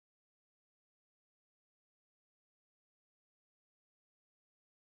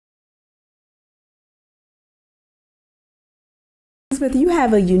Elizabeth, you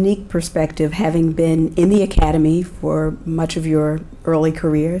have a unique perspective, having been in the academy for much of your early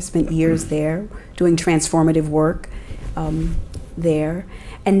career, spent years there doing transformative work there,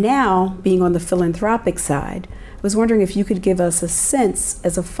 and now being on the philanthropic side. I was wondering if you could give us a sense,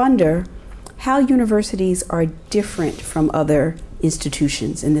 as a funder, how universities are different from other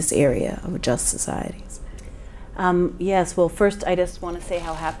institutions in this area of just societies. Yes, well, first I just want to say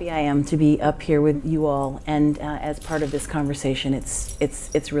how happy I am to be up here with you all, and as part of this conversation.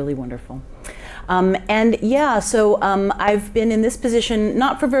 It's really wonderful. And yeah, so I've been in this position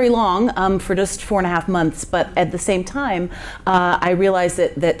not for very long, for just 4.5 months, but at the same time, I realize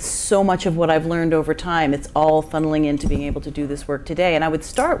that so much of what I've learned over time, it's all funneling into being able to do this work today. And I would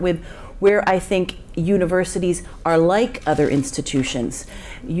start with where I think universities are like other institutions.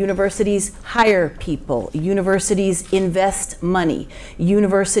 Universities hire people. Universities invest money.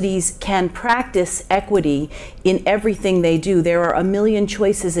 Universities can practice equity in everything they do. There are a million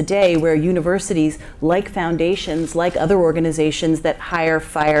choices a day where universities, like foundations, like other organizations that hire,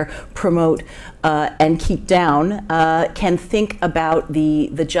 fire, promote, and keep down, can think about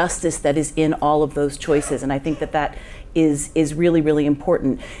the justice that is in all of those choices. And I think that is really, really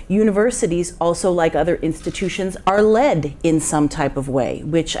important. Universities, also like other institutions, are led in some type of way,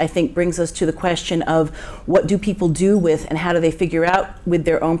 which I think brings us to the question of what do people do with and how do they figure out with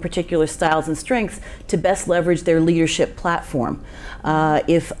their own particular styles and strengths to best leverage their leadership platform.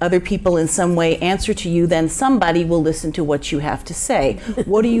 If other people in some way answer to you, then somebody will listen to what you have to say.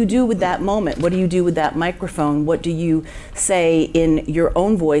 What do you do with that moment? What do you do with that microphone? What do you say in your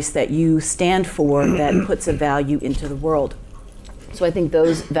own voice that you stand for that puts a value into the world? So I think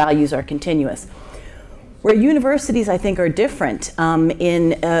those values are continuous. Where universities, I think, are different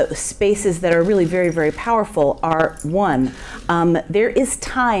in spaces that are really very, very powerful are, one, there is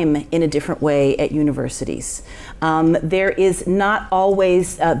time in a different way at universities. There is not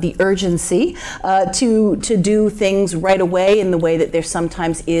always the urgency to do things right away in the way that there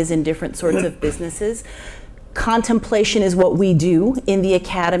sometimes is in different sorts of businesses. Contemplation is what we do in the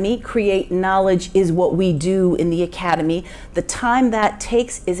academy. Create knowledge is what we do in the academy. The time that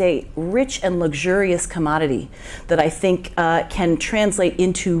takes is a rich and luxurious commodity that I think can translate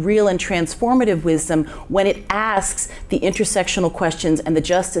into real and transformative wisdom when it asks the intersectional questions and the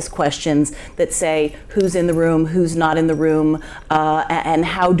justice questions that say who's in the room, who's not in the room, and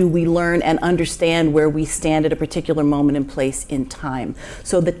how do we learn and understand where we stand at a particular moment and place in time.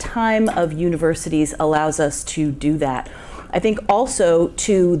 So the time of universities allows us to do that. I think also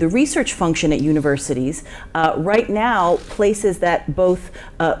to the research function at universities, right now, places that both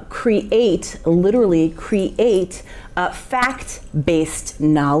literally create fact-based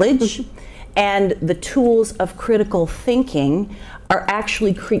knowledge and the tools of critical thinking are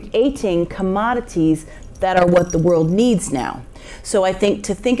actually creating commodities that are what the world needs now. So I think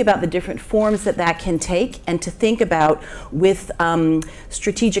to think about the different forms that that can take and to think about with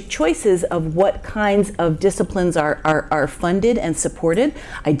strategic choices of what kinds of disciplines are funded and supported.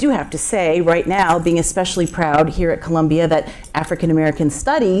 I do have to say right now, being especially proud here at Columbia, that African American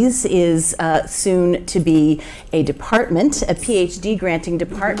Studies is soon to be a department, a PhD granting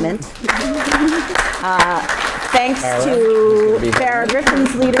department. Thanks to Farah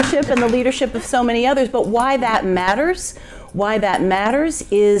Griffin's leadership and the leadership of so many others. But why that matters? Why that matters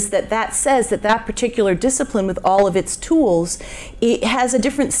is that says that that particular discipline with all of its tools, it has a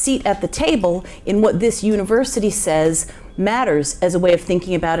different seat at the table in what this university says matters as a way of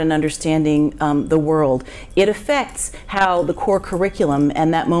thinking about and understanding the world. It affects how the core curriculum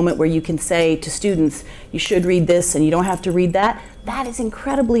and that moment where you can say to students, you should read this and you don't have to read that, that is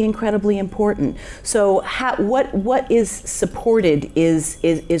incredibly, incredibly important. So what is supported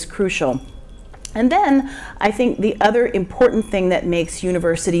is crucial. And then I think the other important thing that makes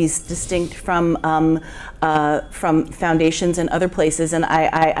universities distinct from foundations and other places, and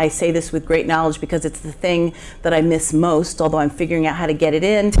I say this with great knowledge because it's the thing that I miss most, although I'm figuring out how to get it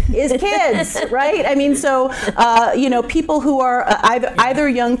in, is kids, right? I mean, so, you know, people who are either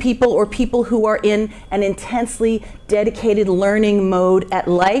young people or people who are in an intensely dedicated learning mode at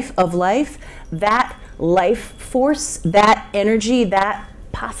life, that life force, that energy, that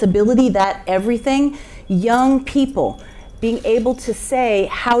possibility, that everything, young people being able to say,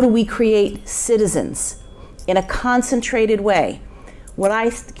 how do we create citizens in a concentrated way? What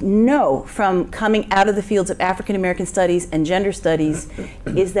I know from coming out of the fields of African American studies and gender studies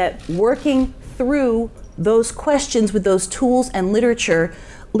is that working through those questions with those tools and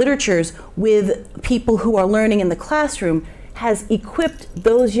literatures with people who are learning in the classroom has equipped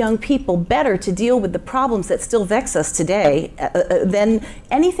those young people better to deal with the problems that still vex us today than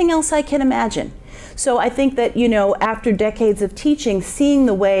anything else I can imagine. So I think that, you know, after decades of teaching, seeing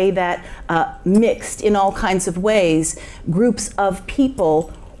the way that mixed in all kinds of ways, groups of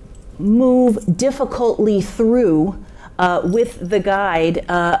people move difficultly through with the guide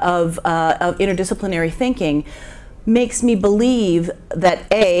of interdisciplinary thinking makes me believe that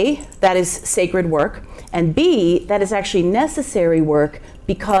A, that is sacred work, and B, that is actually necessary work,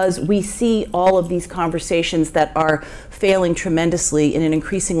 because we see all of these conversations that are failing tremendously in an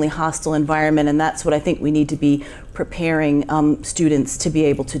increasingly hostile environment, and that's what I think we need to be preparing students to be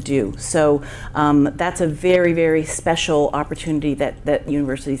able to do. So that's a very, very special opportunity that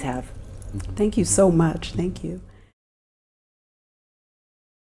universities have. Thank you so much. Thank you.